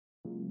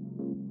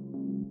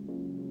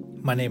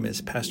My name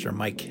is Pastor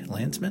Mike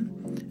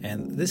Landsman,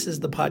 and this is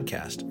the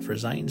podcast for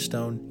Zion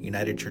Stone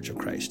United Church of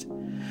Christ.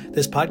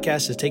 This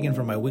podcast is taken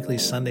from my weekly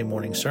Sunday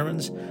morning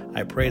sermons.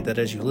 I pray that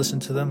as you listen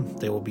to them,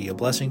 they will be a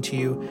blessing to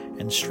you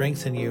and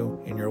strengthen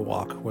you in your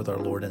walk with our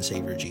Lord and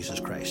Savior Jesus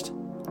Christ.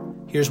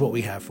 Here's what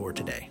we have for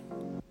today.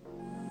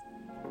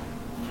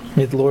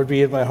 May the Lord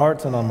be in my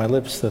heart and on my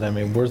lips, that I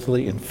may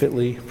worthily and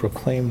fitly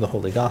proclaim the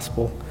holy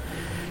gospel.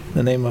 In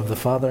the name of the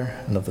Father,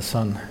 and of the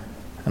Son,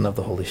 and of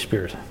the Holy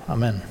Spirit.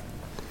 Amen.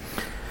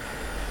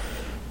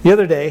 The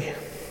other day,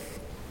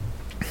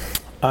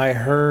 I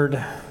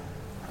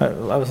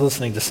was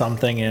listening to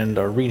something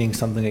or reading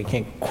something, I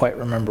can't quite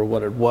remember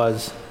what it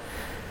was,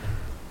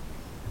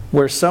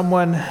 where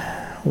someone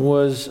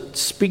was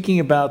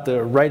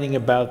writing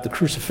about the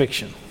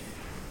crucifixion.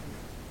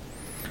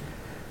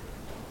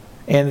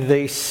 And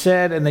they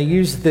said, and they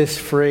used this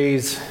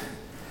phrase,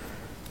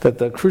 that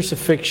the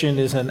crucifixion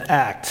is an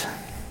act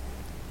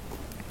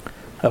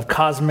of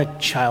cosmic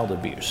child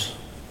abuse.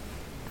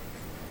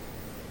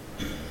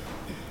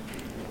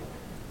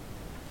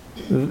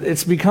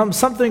 It's become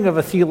something of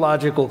a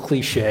theological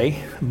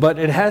cliche, but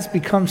it has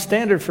become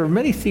standard for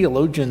many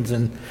theologians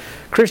and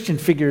Christian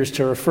figures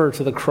to refer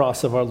to the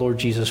cross of our Lord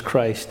Jesus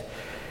Christ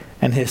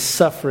and his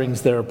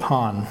sufferings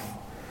thereupon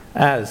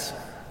as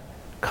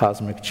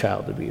cosmic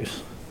child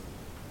abuse.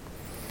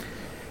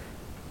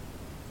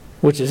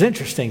 Which is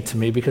interesting to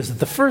me because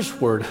the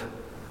first word,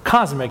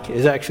 cosmic,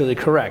 is actually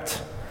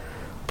correct,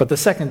 but the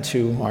second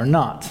two are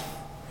not.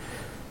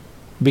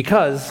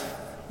 Because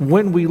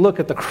when we look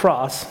at the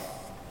cross,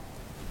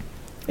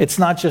 it's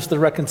not just the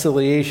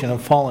reconciliation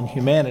of fallen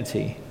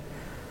humanity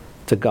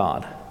to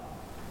God,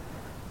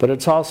 but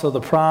it's also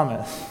the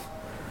promise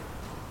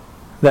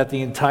that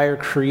the entire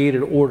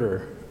created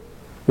order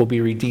will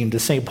be redeemed.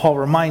 As St. Paul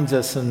reminds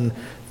us in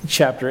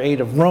chapter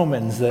 8 of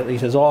Romans, that he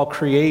says, all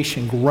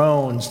creation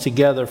groans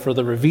together for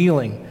the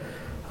revealing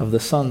of the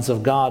sons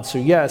of God. So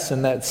yes,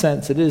 in that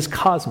sense, it is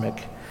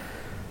cosmic,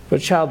 but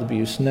child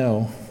abuse,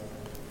 no.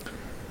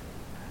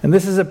 And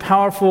this is a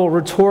powerful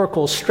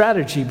rhetorical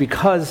strategy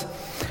because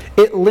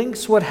it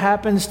links what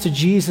happens to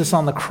Jesus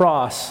on the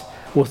cross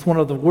with one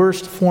of the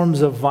worst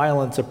forms of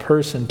violence a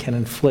person can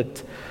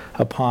inflict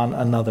upon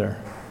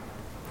another.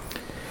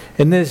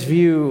 In this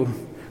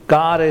view,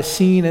 God is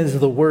seen as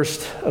the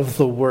worst of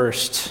the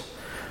worst,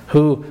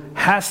 who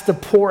has to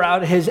pour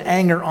out his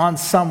anger on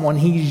someone.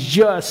 He's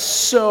just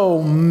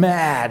so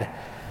mad,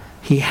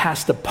 he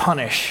has to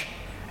punish,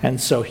 and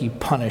so he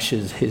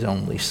punishes his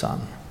only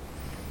son.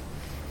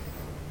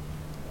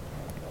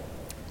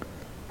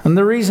 And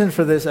the reason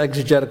for this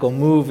exegetical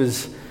move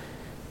is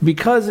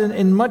because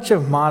in much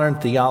of modern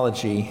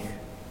theology,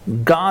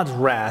 God's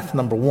wrath,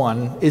 number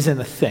one, isn't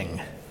a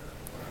thing.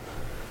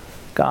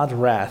 God's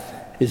wrath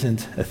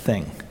isn't a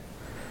thing.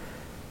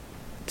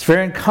 It's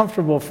very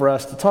uncomfortable for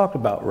us to talk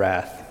about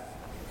wrath,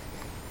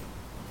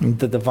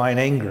 the divine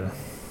anger.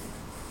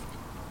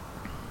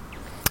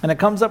 And it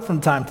comes up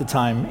from time to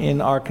time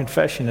in our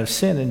confession of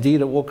sin.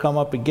 Indeed, it will come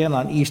up again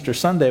on Easter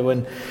Sunday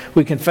when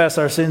we confess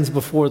our sins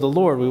before the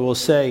Lord. We will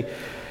say,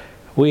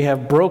 we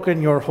have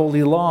broken your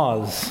holy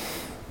laws.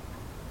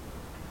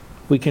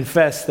 We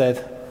confess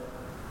that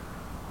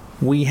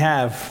we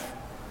have,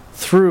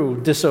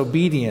 through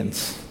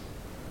disobedience,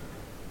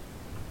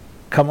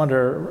 come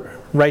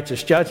under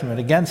righteous judgment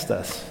against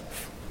us.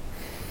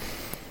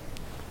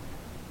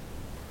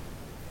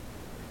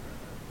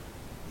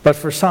 But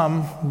for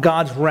some,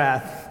 God's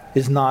wrath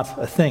is not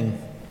a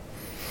thing,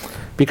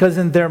 because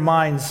in their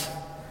minds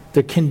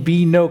there can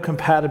be no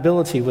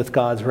compatibility with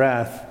God's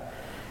wrath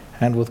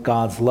and with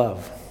God's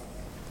love.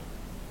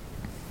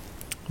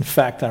 In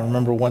fact, I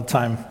remember one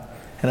time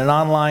in an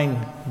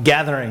online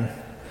gathering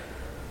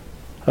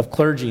of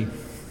clergy,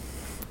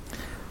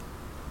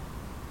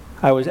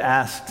 I was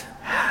asked,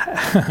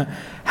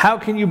 how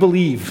can you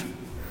believe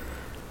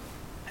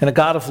in a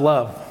God of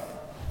love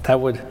that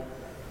would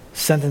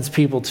sentence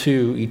people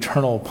to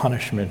eternal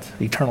punishment,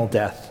 eternal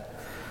death?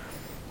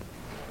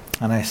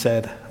 And I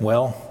said,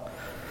 well,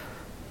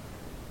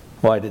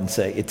 I didn't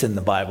say it's in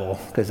the Bible,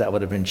 because that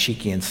would have been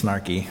cheeky and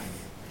snarky.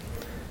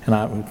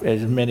 And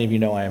as many of you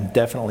know, I am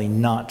definitely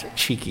not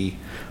cheeky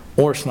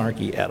or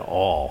snarky at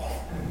all.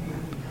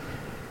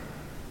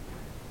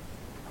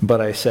 But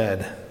I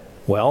said,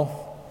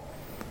 well,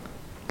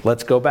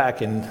 let's go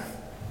back, and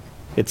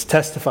it's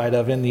testified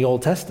of in the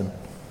Old Testament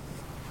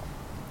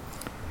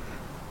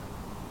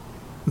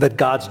that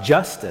God's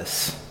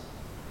justice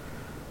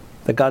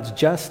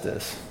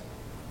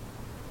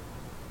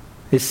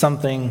is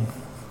something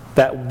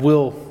that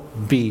will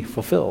be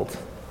fulfilled.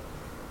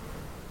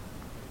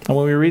 And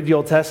when we read the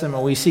Old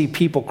Testament, we see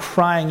people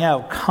crying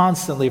out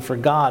constantly for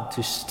God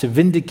to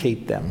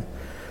vindicate them,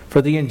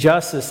 for the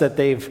injustice that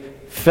they've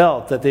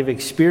felt, that they've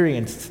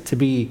experienced, to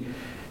be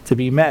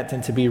met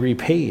and to be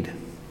repaid.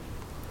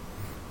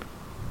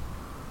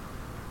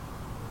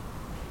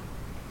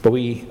 But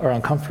we are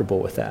uncomfortable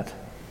with that.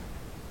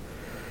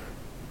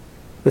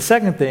 The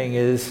second thing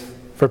is,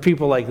 for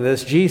people like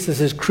this,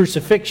 Jesus'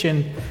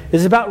 crucifixion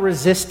is about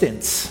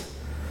resistance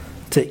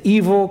to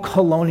evil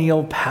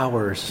colonial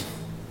powers,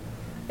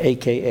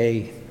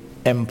 aka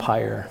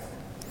empire,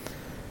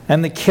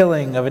 and the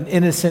killing of an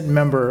innocent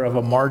member of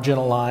a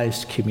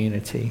marginalized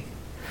community.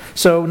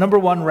 So, number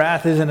one,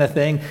 wrath isn't a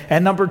thing.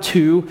 And number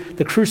two,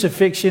 the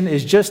crucifixion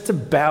is just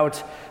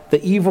about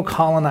the evil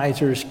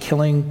colonizers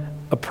killing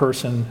a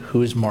person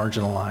who is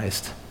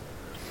marginalized,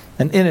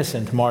 an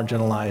innocent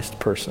marginalized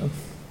person.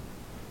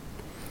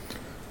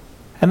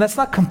 And that's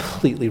not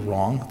completely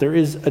wrong. There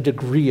is a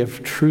degree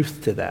of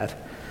truth to that.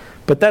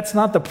 But that's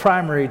not the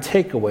primary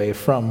takeaway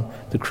from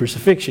the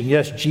crucifixion.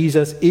 Yes,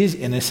 Jesus is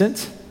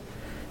innocent.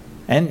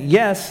 And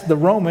yes, the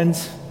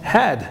Romans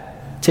had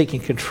taken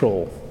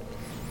control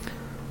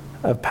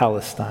of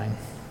Palestine.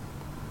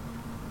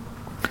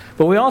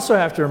 But we also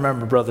have to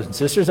remember, brothers and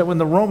sisters, that when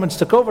the Romans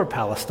took over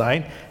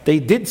Palestine, they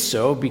did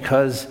so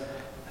because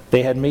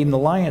they had made an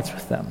alliance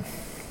with them.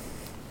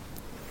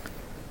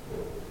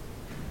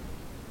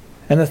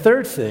 And the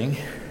third thing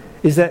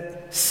is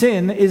that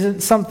sin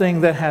isn't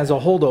something that has a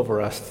hold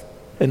over us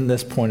in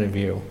this point of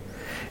view.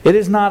 It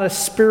is not a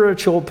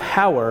spiritual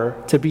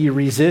power to be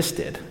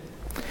resisted.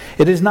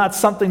 It is not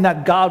something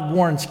that God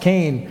warns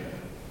Cain,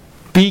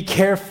 be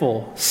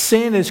careful.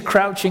 Sin is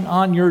crouching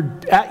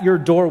at your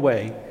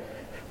doorway,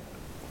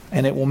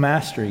 and it will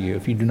master you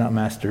if you do not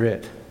master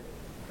it.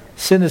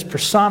 Sin is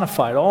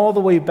personified all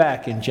the way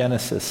back in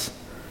Genesis.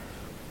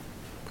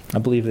 I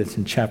believe it's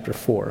in chapter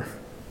 4.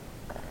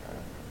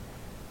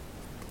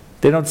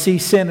 They don't see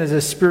sin as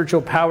a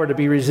spiritual power to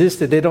be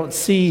resisted. They don't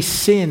see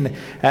sin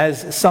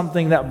as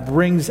something that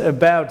brings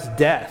about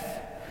death.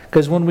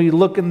 Because when we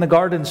look in the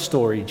garden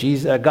story,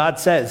 God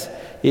says,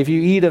 if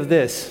you eat of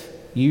this,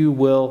 you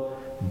will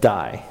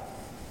die.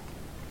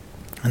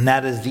 And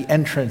that is the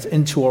entrance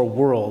into our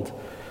world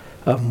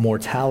of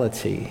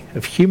mortality,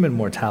 of human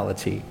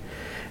mortality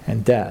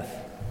and death.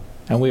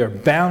 And we are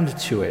bound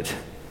to it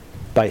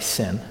by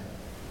sin.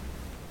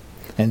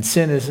 And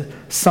sin is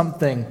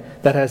something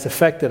that has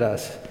affected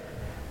us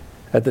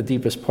at the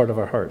deepest part of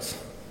our hearts.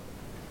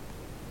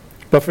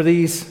 But for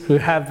these who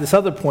have this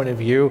other point of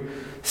view,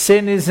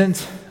 sin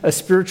isn't a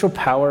spiritual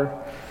power.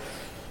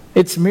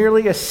 It's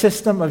merely a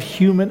system of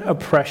human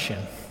oppression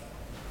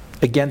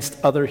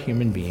against other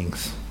human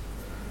beings,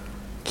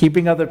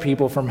 keeping other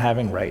people from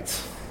having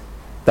rights.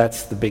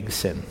 That's the big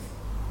sin.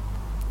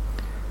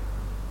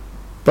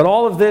 But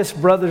all of this,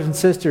 brothers and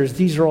sisters,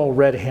 these are all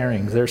red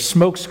herrings. They're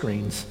smoke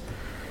screens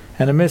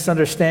and a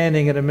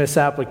misunderstanding and a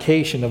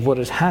misapplication of what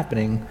is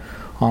happening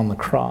on the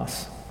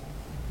cross.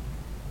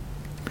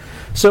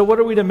 So what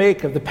are we to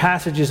make of the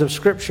passages of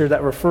Scripture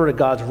that refer to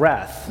God's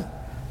wrath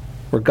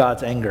or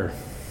God's anger?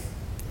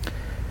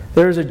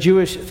 There is a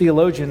Jewish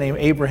theologian named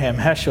Abraham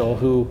Heschel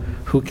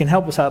who can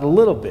help us out a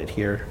little bit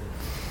here.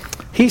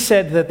 He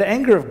said that the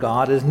anger of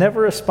God is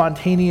never a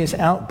spontaneous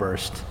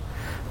outburst,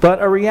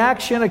 but a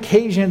reaction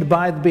occasioned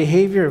by the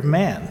behavior of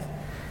man.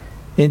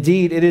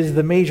 Indeed, it is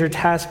the major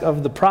task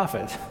of the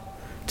prophet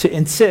to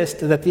insist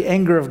that the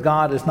anger of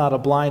God is not a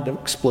blind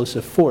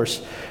explosive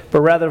force,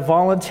 but rather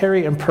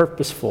voluntary and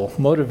purposeful,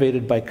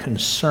 motivated by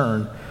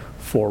concern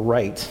for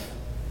right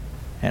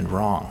and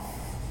wrong.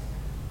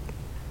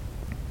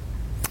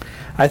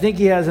 I think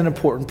he has an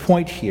important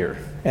point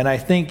here, and I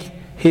think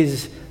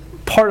his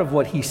part of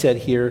what he said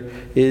here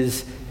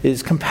is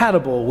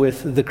compatible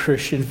with the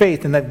Christian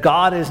faith, and that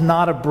God is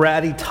not a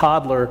bratty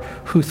toddler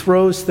who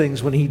throws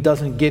things when he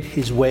doesn't get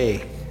his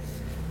way.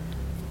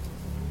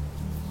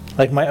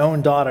 Like my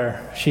own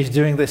daughter, she's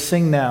doing this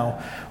thing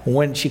now.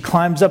 When she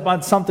climbs up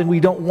on something we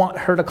don't want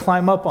her to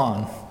climb up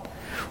on.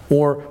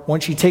 Or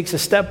when she takes a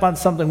step on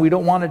something we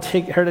don't want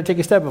her to take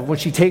a step on. When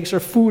she takes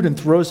her food and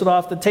throws it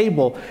off the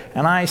table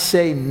and I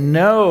say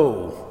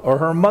no, or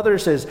her mother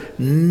says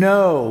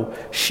no,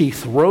 she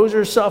throws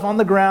herself on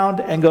the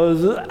ground and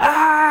goes,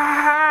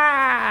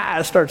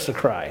 ah, starts to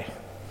cry.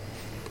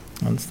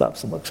 And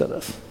stops and looks at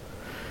us.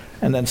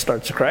 And then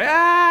starts to cry,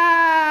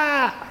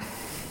 ah!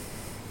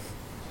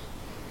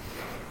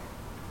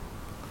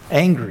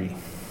 Angry.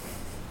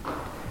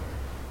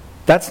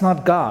 That's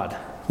not God.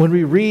 When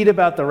we read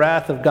about the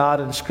wrath of God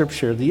in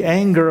Scripture, the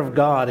anger of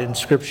God in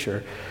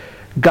Scripture,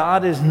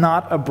 God is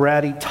not a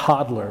bratty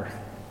toddler.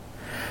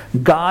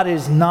 God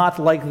is not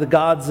like the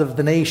gods of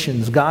the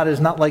nations. God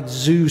is not like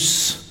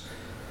Zeus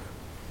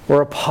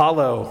or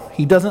Apollo.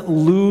 He doesn't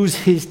lose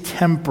his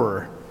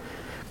temper.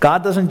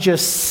 God doesn't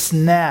just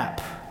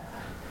snap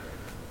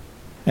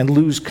and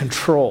lose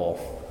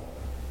control.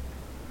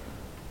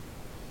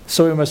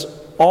 So we must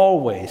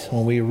always,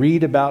 when we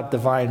read about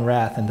divine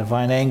wrath and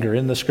divine anger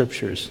in the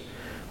Scriptures,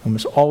 we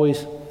must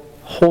always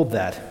hold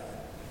that.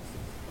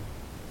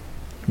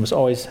 We must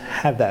always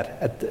have that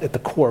at the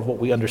core of what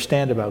we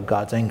understand about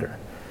God's anger.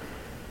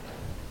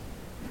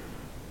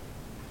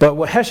 But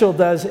what Heschel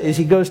does is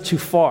he goes too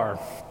far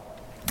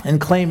in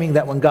claiming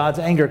that when God's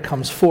anger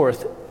comes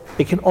forth,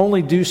 it can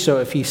only do so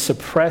if he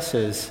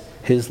suppresses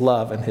his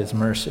love and his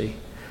mercy.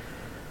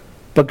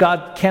 But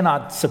God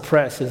cannot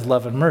suppress his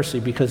love and mercy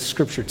because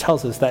Scripture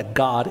tells us that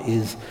God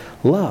is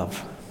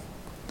love.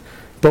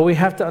 But we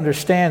have to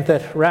understand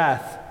that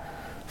wrath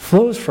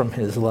flows from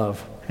his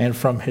love and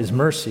from his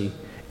mercy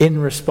in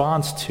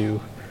response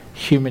to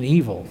human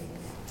evil.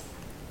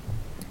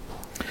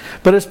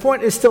 But his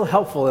point is still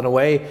helpful in a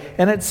way,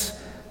 and it's,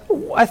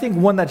 I think,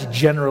 one that's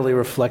generally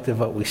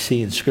reflective of what we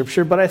see in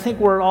Scripture. But I think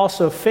where it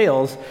also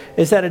fails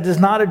is that it does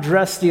not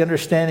address the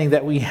understanding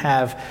that we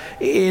have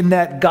in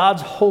that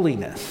God's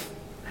holiness,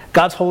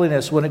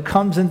 when it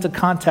comes into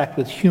contact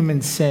with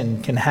human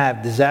sin, can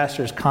have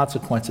disastrous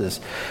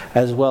consequences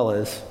as well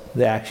as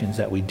the actions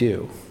that we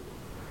do.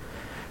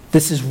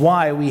 This is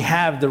why we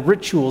have the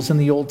rituals in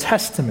the Old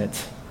Testament,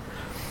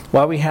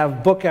 why we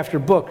have book after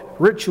book,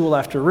 ritual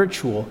after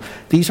ritual.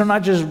 These are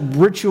not just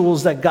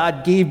rituals that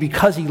God gave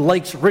because he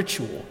likes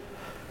ritual.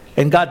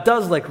 And God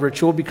does like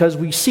ritual because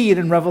we see it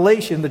in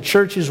Revelation. The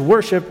church's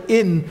worship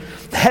in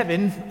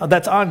heaven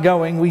that's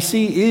ongoing, we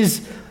see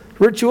is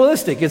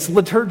ritualistic. It's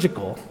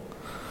liturgical,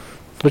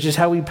 which is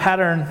how we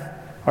pattern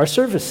our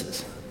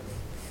services.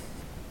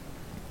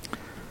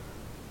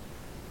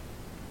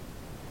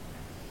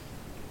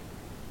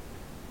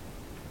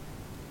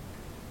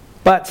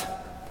 But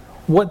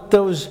what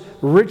those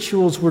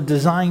rituals were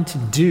designed to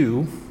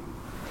do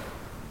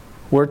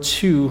were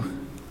to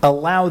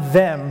allow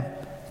them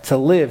to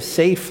live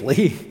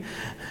safely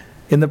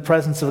in the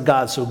presence of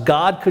God, so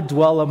God could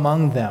dwell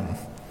among them.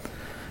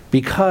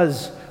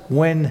 Because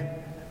when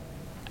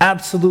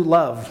absolute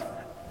love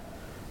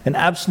and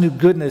absolute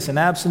goodness and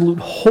absolute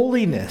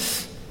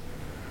holiness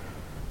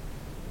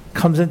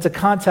comes into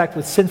contact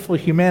with sinful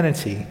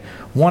humanity,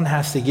 one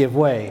has to give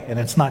way, and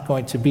it's not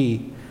going to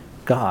be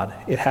God.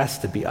 It has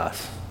to be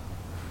us.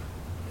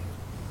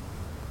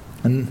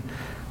 And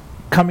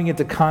coming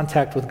into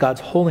contact with God's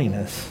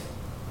holiness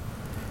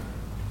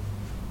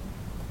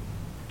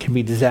can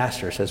be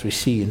disastrous, as we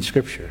see in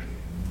Scripture.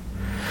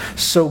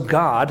 So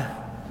God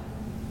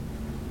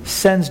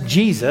sends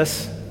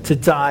Jesus to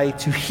die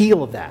to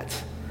heal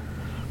that.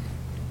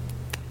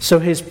 So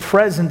his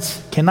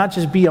presence cannot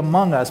just be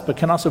among us, but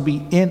can also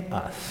be in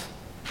us.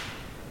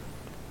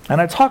 And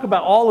I talk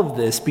about all of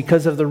this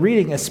because of the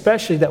reading,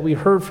 especially that we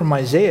heard from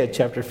Isaiah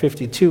chapter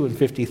 52 and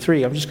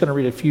 53. I'm just going to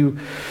read a few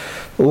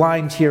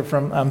lines here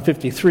from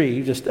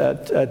 53, just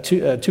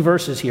two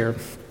verses here.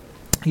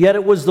 Yet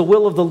it was the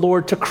will of the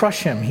Lord to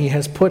crush him. He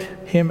has put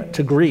him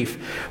to grief.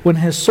 When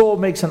his soul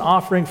makes an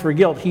offering for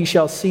guilt, he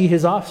shall see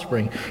his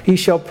offspring. He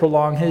shall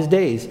prolong his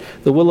days.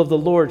 The will of the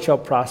Lord shall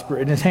prosper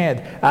in his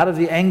hand. Out of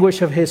the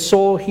anguish of his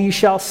soul he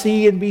shall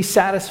see and be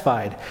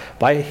satisfied.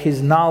 By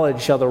his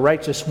knowledge shall the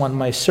righteous one,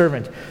 my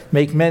servant,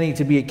 make many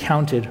to be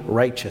accounted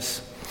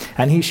righteous.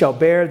 And he shall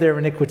bear their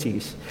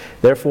iniquities.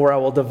 Therefore I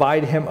will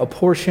divide him a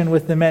portion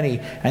with the many,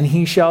 and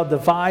he shall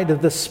divide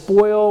the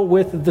spoil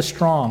with the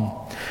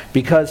strong,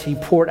 because he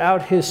poured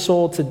out his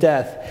soul to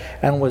death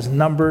and was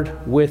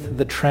numbered with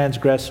the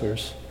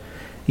transgressors.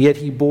 Yet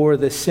he bore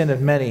the sin of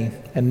many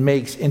and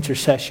makes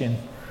intercession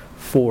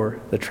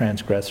for the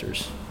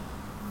transgressors.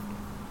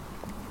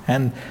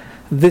 And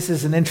this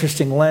is an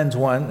interesting lens,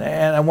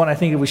 and one I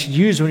think we should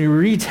use when we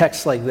read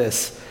texts like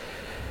this.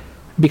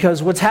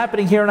 Because what's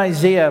happening here in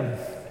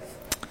Isaiah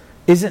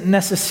isn't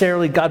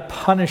necessarily God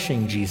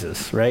punishing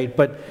Jesus, right?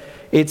 But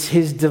it's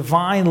his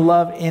divine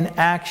love in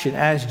action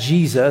as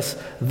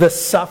Jesus, the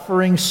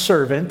suffering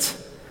servant,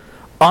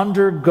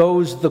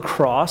 undergoes the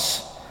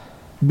cross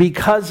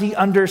because he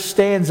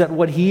understands that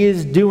what he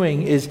is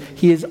doing is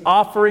he is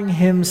offering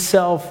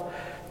himself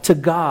to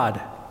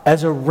God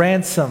as a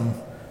ransom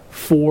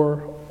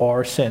for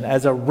our sin.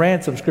 As a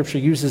ransom, Scripture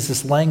uses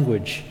this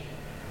language,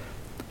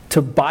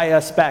 to buy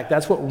us back.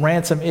 That's what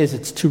ransom is.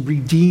 It's to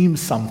redeem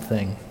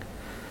something.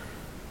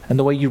 And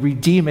the way you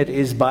redeem it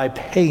is by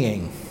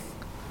paying.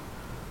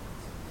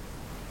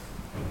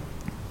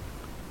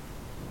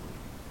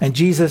 And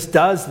Jesus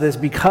does this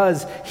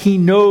because he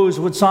knows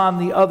what's on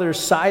the other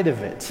side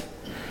of it.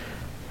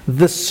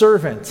 The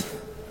servant,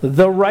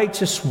 the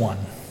righteous one.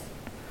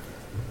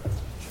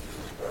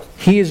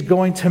 He is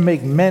going to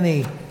make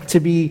many to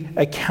be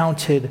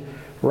accounted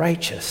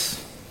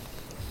righteous.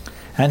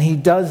 And he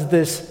does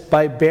this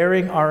by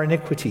bearing our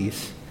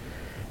iniquities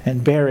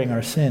and bearing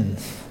our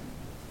sins.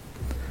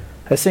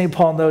 As St.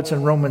 Paul notes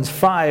in Romans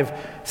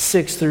 5,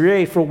 6 through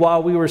 8, for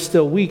while we were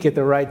still weak at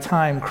the right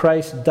time,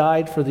 Christ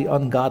died for the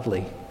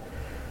ungodly.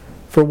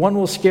 For one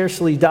will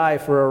scarcely die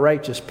for a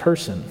righteous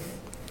person,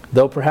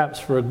 though perhaps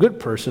for a good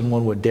person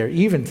one would dare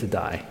even to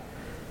die.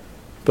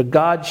 But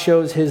God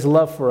shows his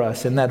love for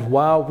us in that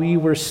while we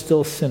were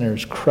still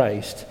sinners,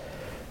 Christ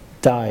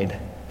died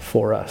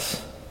for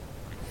us.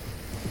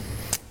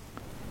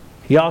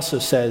 He also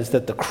says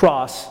that the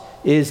cross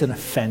is an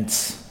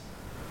offense.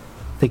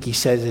 I think he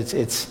says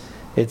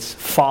it's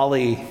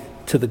folly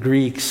to the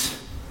Greeks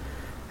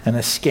and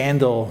a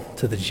scandal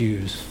to the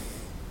Jews.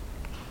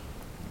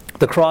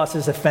 The cross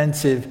is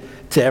offensive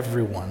to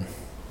everyone.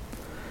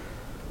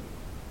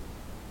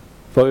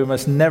 But we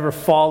must never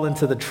fall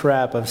into the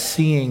trap of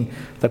seeing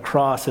the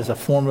cross as a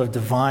form of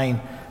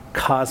divine,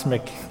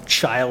 cosmic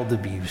child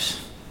abuse.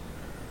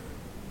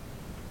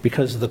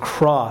 Because the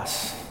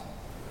cross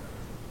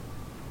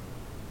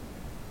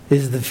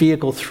is the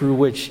vehicle through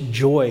which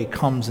joy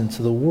comes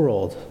into the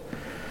world.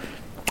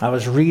 I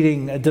was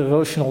reading a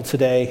devotional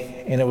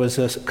today, and it was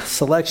a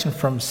selection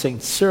from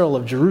St. Cyril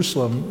of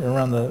Jerusalem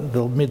around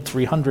the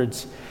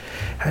mid-300s.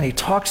 And he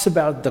talks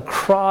about the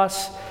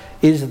cross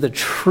is the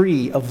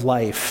tree of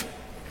life.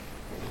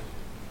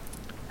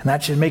 And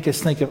that should make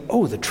us think of,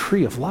 oh, the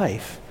tree of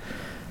life.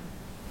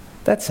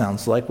 That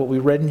sounds like what we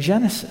read in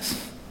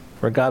Genesis,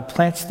 where God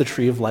plants the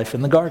tree of life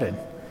in the garden.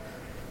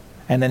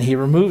 And then he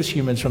removes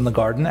humans from the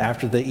garden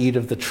after they eat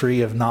of the tree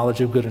of knowledge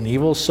of good and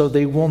evil, so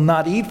they will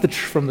not eat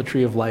from the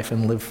tree of life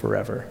and live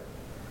forever.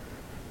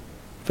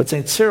 But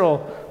St.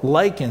 Cyril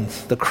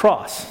likens the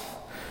cross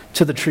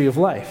to the tree of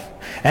life.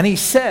 And he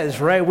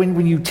says, right,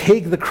 when you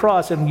take the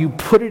cross and you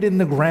put it in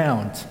the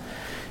ground,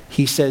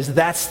 he says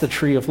that's the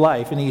tree of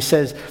life. And he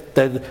says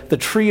that the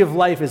tree of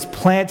life is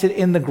planted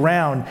in the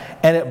ground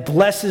and it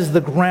blesses the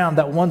ground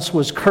that once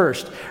was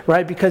cursed,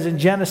 right? Because in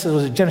Genesis,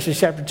 was it Genesis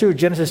chapter 2,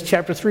 Genesis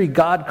chapter 3,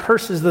 God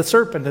curses the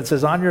serpent and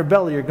says, on your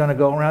belly you're going to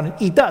go around and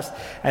eat dust.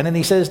 And then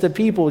he says to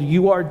people,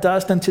 you are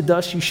dust and to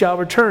dust you shall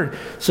return.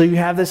 So you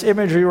have this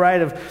imagery,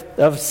 right,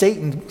 of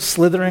Satan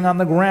slithering on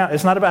the ground.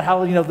 It's not about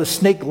how, the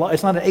snake,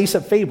 it's not an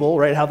Aesop fable,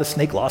 right, how the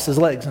snake lost his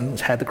legs and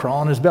had to crawl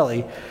on his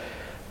belly.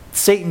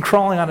 Satan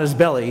crawling on his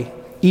belly,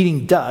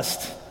 eating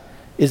dust,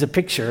 is a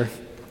picture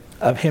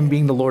of him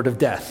being the Lord of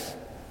death,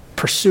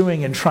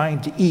 pursuing and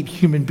trying to eat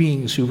human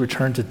beings who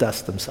return to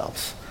dust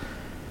themselves.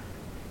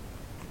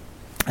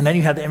 And then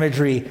you have the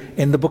imagery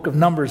in the book of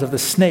Numbers of the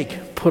snake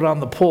put on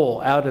the pole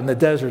out in the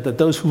desert, that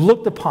those who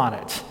looked upon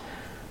it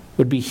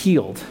would be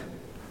healed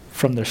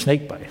from their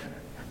snake bite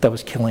that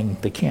was killing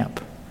the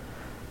camp.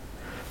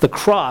 The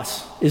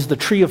cross is the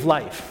tree of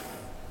life.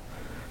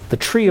 The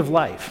tree of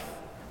life,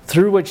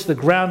 through which the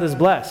ground is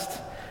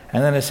blessed.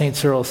 And then as St.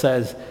 Cyril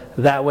says,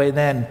 that way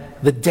then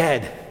the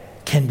dead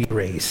can be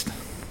raised.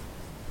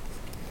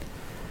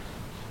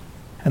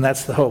 And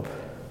that's the hope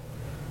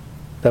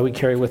that we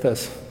carry with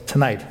us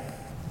tonight.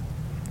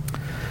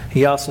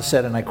 He also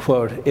said, and I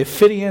quote, if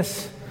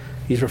Phineas,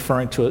 he's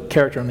referring to a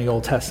character in the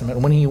Old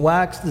Testament, when he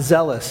waxed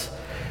zealous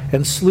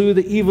and slew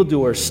the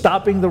evildoers,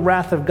 stopping the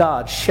wrath of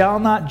God, shall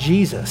not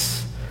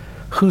Jesus,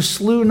 who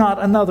slew not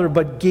another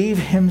but gave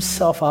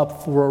himself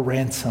up for a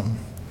ransom,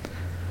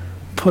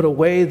 put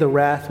away the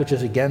wrath which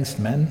is against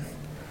men?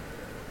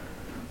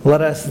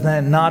 Let us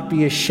then not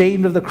be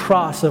ashamed of the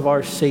cross of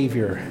our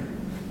Savior,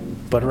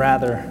 but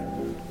rather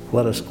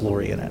let us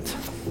glory in it.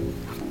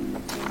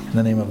 In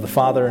the name of the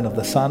Father, and of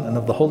the Son, and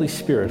of the Holy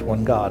Spirit,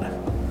 one God.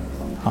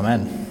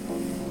 Amen.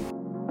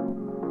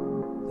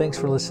 Thanks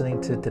for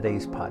listening to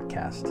today's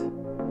podcast.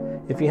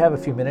 If you have a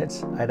few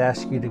minutes, I'd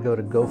ask you to go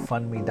to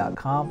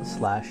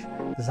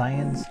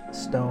gofundme.com/Zion's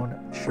Stone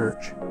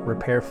Church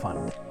Repair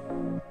Fund.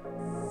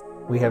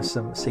 We have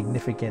some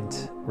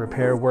significant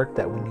repair work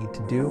that we need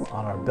to do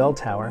on our bell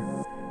tower,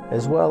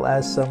 as well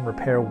as some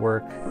repair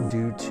work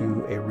due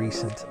to a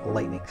recent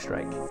lightning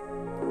strike.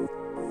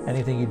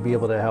 Anything you'd be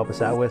able to help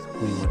us out with,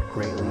 we would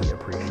greatly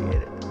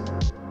appreciate it.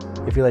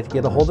 If you'd like to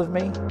get a hold of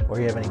me,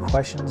 or you have any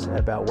questions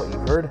about what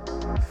you've heard,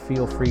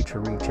 feel free to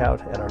reach out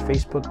at our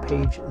Facebook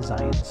page,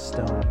 Zion's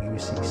Stone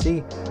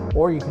UCC,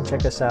 or you can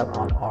check us out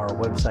on our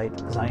website,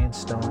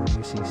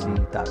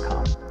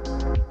 zionstoneucc.com.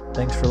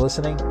 Thanks for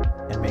listening,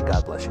 and may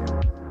God bless you.